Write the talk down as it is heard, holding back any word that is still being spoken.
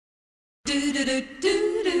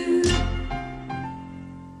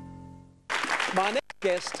My next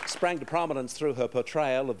guest sprang to prominence through her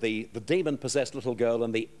portrayal of the demon-possessed little girl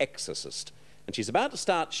in The Exorcist. And she's about to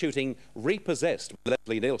start shooting Repossessed with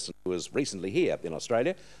Leslie Nielsen, who was recently here in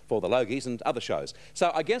Australia for the Logies and other shows.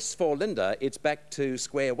 So I guess for Linda, it's back to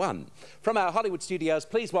square one. From our Hollywood studios,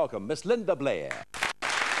 please welcome Miss Linda Blair.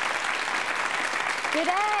 Good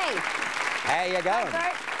day. How you going?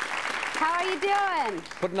 Hi, Bert. How are you doing?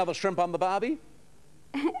 Put another shrimp on the barbie?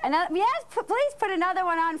 Yes, please put another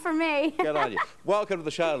one on for me. Good on you. Welcome to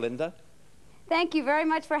the show, Linda. Thank you very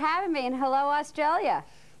much for having me, and hello, Australia.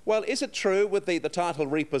 Well, is it true with the title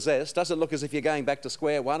Repossessed? Does it look as if you're going back to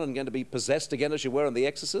square one and going to be possessed again as you were in The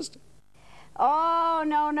Exorcist? Oh,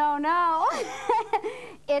 no, no, no.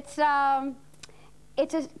 It's a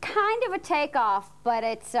kind of a takeoff, but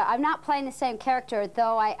it's I'm not playing the same character,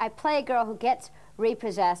 though I play a girl who gets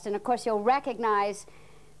repossessed, and of course you'll recognize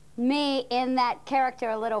me in that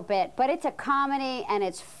character a little bit. But it's a comedy, and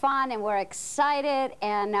it's fun, and we're excited,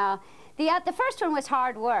 and the first one was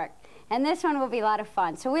hard work, and this one will be a lot of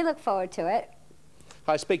fun, so we look forward to it.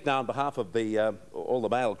 I speak now on behalf of all the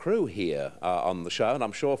male crew here on the show, and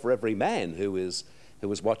I'm sure for every man who is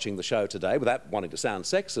watching the show today, without wanting to sound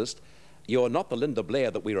sexist, you're not the Linda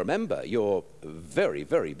Blair that we remember. You're very,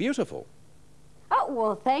 very beautiful. Oh,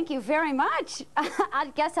 well, thank you very much.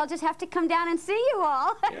 I guess I'll just have to come down and see you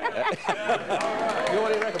all. Yeah. You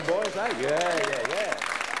what do you reckon, boys? Eh?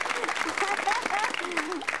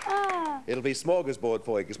 Yeah. It'll be smorgasbord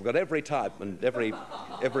for you, because we've got every type and every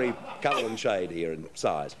colour and shade here and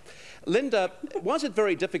size. Linda, was it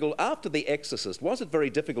very difficult, after The Exorcist, was it very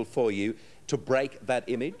difficult for you to break that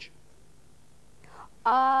image?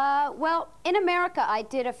 Well, in America, I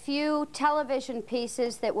did a few television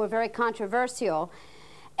pieces that were very controversial,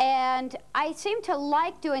 and I seemed to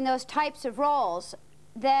like doing those types of roles.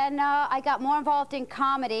 Then I got more involved in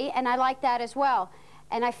comedy, and I liked that as well.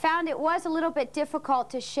 And I found it was a little bit difficult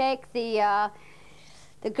to shake the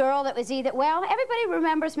girl that was either, well, everybody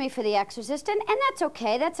remembers me for The Exorcist, and that's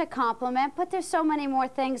okay, that's a compliment, but there's so many more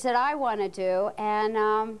things that I want to do,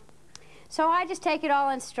 and so I just take it all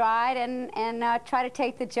in stride and try to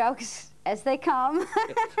take the jokes as they come.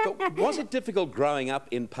 But was it difficult growing up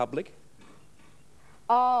in public?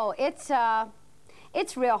 Oh, it's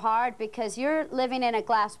real hard, because you're living in a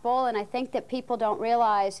glass bowl, and I think that people don't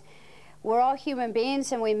realize we're all human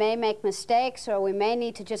beings, and we may make mistakes, or we may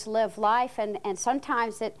need to just live life, and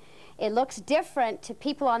sometimes it looks different to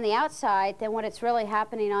people on the outside than what it's really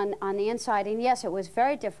happening on the inside. And yes, it was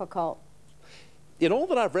very difficult. In all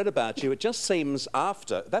that I've read about you, it just seems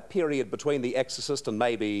after that period between The Exorcist and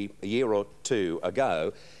maybe a year or two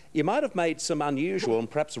ago, you might have made some unusual and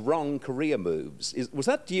perhaps wrong career moves. Was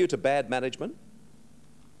that due to bad management?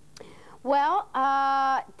 Well,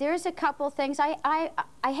 there's a couple things. I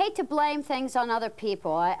hate to blame things on other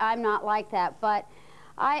people. I'm not like that, but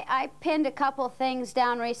I pinned a couple things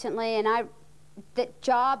down recently, and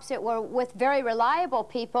jobs that were with very reliable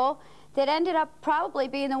people that ended up probably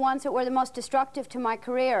being the ones that were the most destructive to my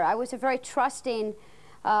career. I was a very trusting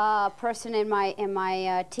person in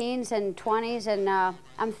my teens and 20s, and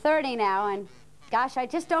I'm 30 now, and gosh, I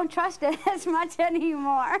just don't trust it as much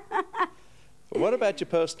anymore. What about your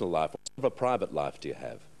personal life? What sort of a private life do you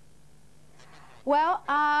have? Well,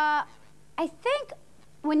 I think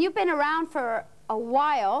when you've been around for a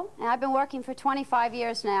while, and I've been working for 25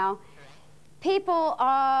 years now, people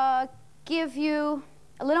give you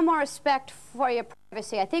a little more respect for your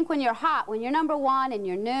privacy. I think when you're hot, when you're number one and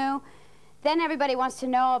you're new, then everybody wants to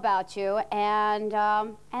know about you, and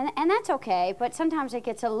that's okay. But sometimes it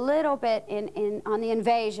gets a little bit on the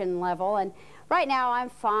invasion level. And right now I'm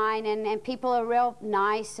fine, and people are real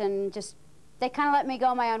nice, and just they kind of let me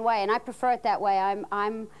go my own way, and I prefer it that way.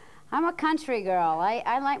 I'm a country girl.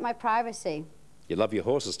 I like my privacy. You love your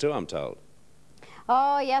horses too, I'm told.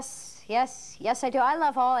 Oh yes, I do. I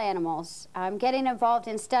love all animals. I'm getting involved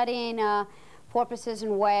in studying porpoises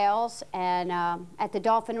and whales, and at the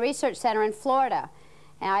Dolphin Research Center in Florida.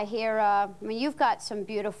 And I hear, I mean, you've got some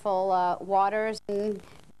beautiful waters, and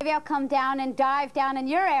maybe I'll come down and dive down in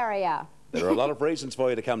your area. There are a lot of reasons for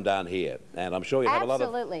you to come down here, and I'm sure you have a lot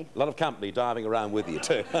of company diving around with you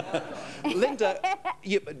too. Linda,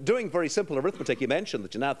 you're doing very simple arithmetic. You mentioned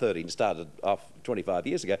that you're now 30 and started off 25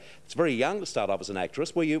 years ago. It's very young to start off as an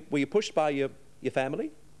actress. Were you pushed by your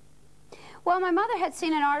family? Well, my mother had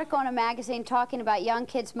seen an article in a magazine talking about young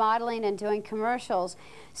kids modeling and doing commercials.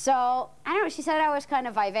 So, I don't know, she said I was kind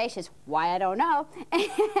of vivacious. Why, I don't know.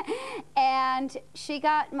 And she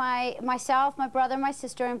got myself, my brother, my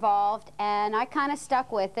sister involved, and I kind of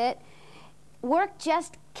stuck with it. work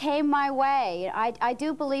just came my way. I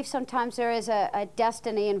do believe sometimes there is a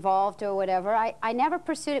destiny involved or whatever. I never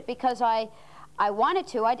pursued it because I wanted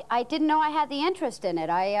to. I didn't know I had the interest in it.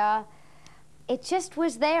 It just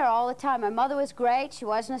was there all the time. My mother was great. She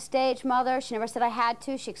wasn't a stage mother. She never said I had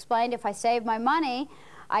to. She explained if I saved my money,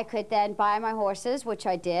 I could then buy my horses, which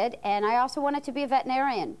I did, and I also wanted to be a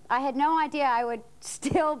veterinarian. I had no idea I would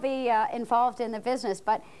still be involved in the business,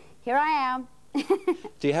 but here I am.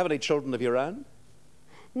 Do you have any children of your own?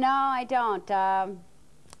 No, I don't.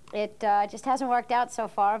 It just hasn't worked out so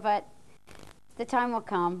far, but the time will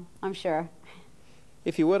come, I'm sure.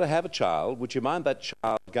 If you were to have a child, would you mind that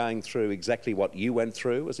child going through exactly what you went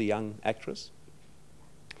through as a young actress?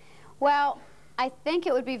 Well, I think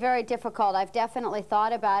it would be very difficult. I've definitely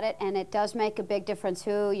thought about it, and it does make a big difference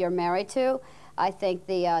who you're married to. I think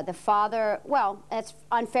the father, well, that's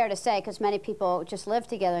unfair to say because many people just live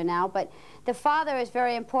together now, but the father is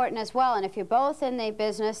very important as well, and if you're both in the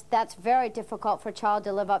business, that's very difficult for a child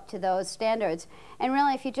to live up to those standards. And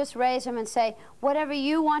really, if you just raise them and say, whatever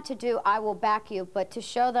you want to do, I will back you, but to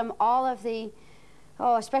show them all of the,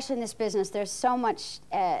 oh, especially in this business, there's so much,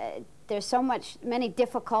 many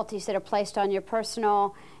difficulties that are placed on your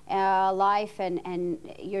personal life and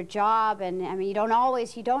your job, and I mean, you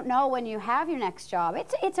don't know when you have your next job.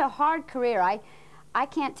 It's a hard career. I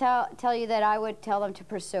can't tell you that I would tell them to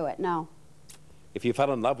pursue it, no. If you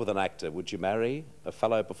fell in love with an actor, would you marry a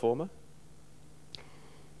fellow performer?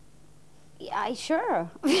 Yeah,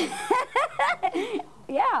 sure.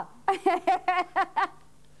 Yeah.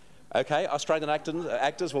 Okay, Australian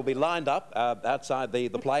actors will be lined up outside the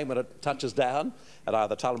plane when it touches down at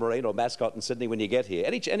either Tullamarine or Mascot in Sydney when you get here.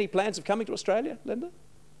 Any plans of coming to Australia, Linda?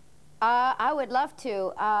 I would love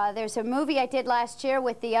to. There's a movie I did last year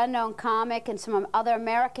with the unknown comic and some other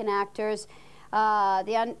American actors.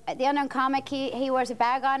 The unknown comic, he wears a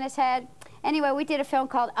bag on his head. Anyway, we did a film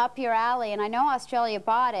called Up Your Alley, and I know Australia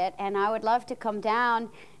bought it, and I would love to come down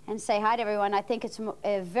and say hi to everyone. I think it's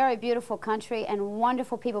a very beautiful country and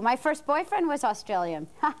wonderful people. My first boyfriend was Australian.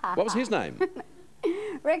 What was his name?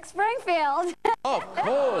 Rick Springfield. Oh, of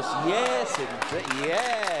course, yes, indeed,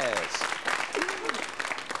 yes.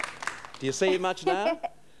 Do you see him much now?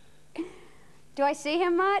 Do I see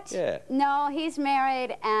him much? Yeah. No, he's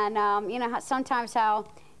married, and you know sometimes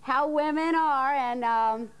how women are,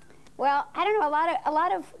 and well, I don't know. A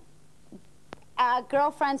lot of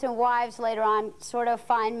girlfriends and wives later on sort of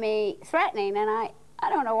find me threatening, and I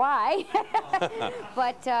don't know why.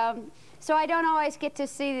 But so I don't always get to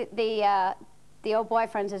see the old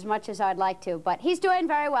boyfriends as much as I'd like to. But he's doing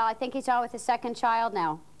very well. I think he's on with his second child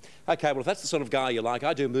now. Okay, well, if that's the sort of guy you like,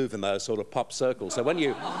 I do move in those sort of pop circles. So when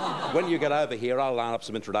you get over here, I'll line up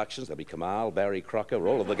some introductions. There'll be Kamal, Barry Crocker,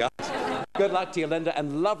 all of the guys. Good luck to you, Linda,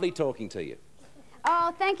 and lovely talking to you.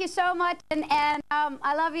 Oh, thank you so much, and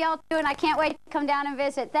I love you all too, and I can't wait to come down and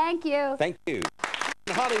visit. Thank you. Thank you.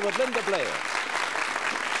 In Hollywood, Linda Blair.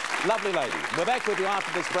 Lovely lady. We're back with you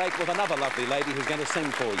after this break with another lovely lady who's going to sing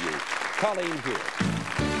for you, Colleen Hewitt.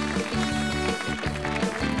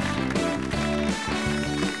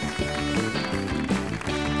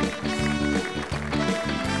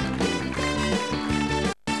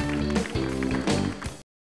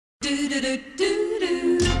 Do do do do.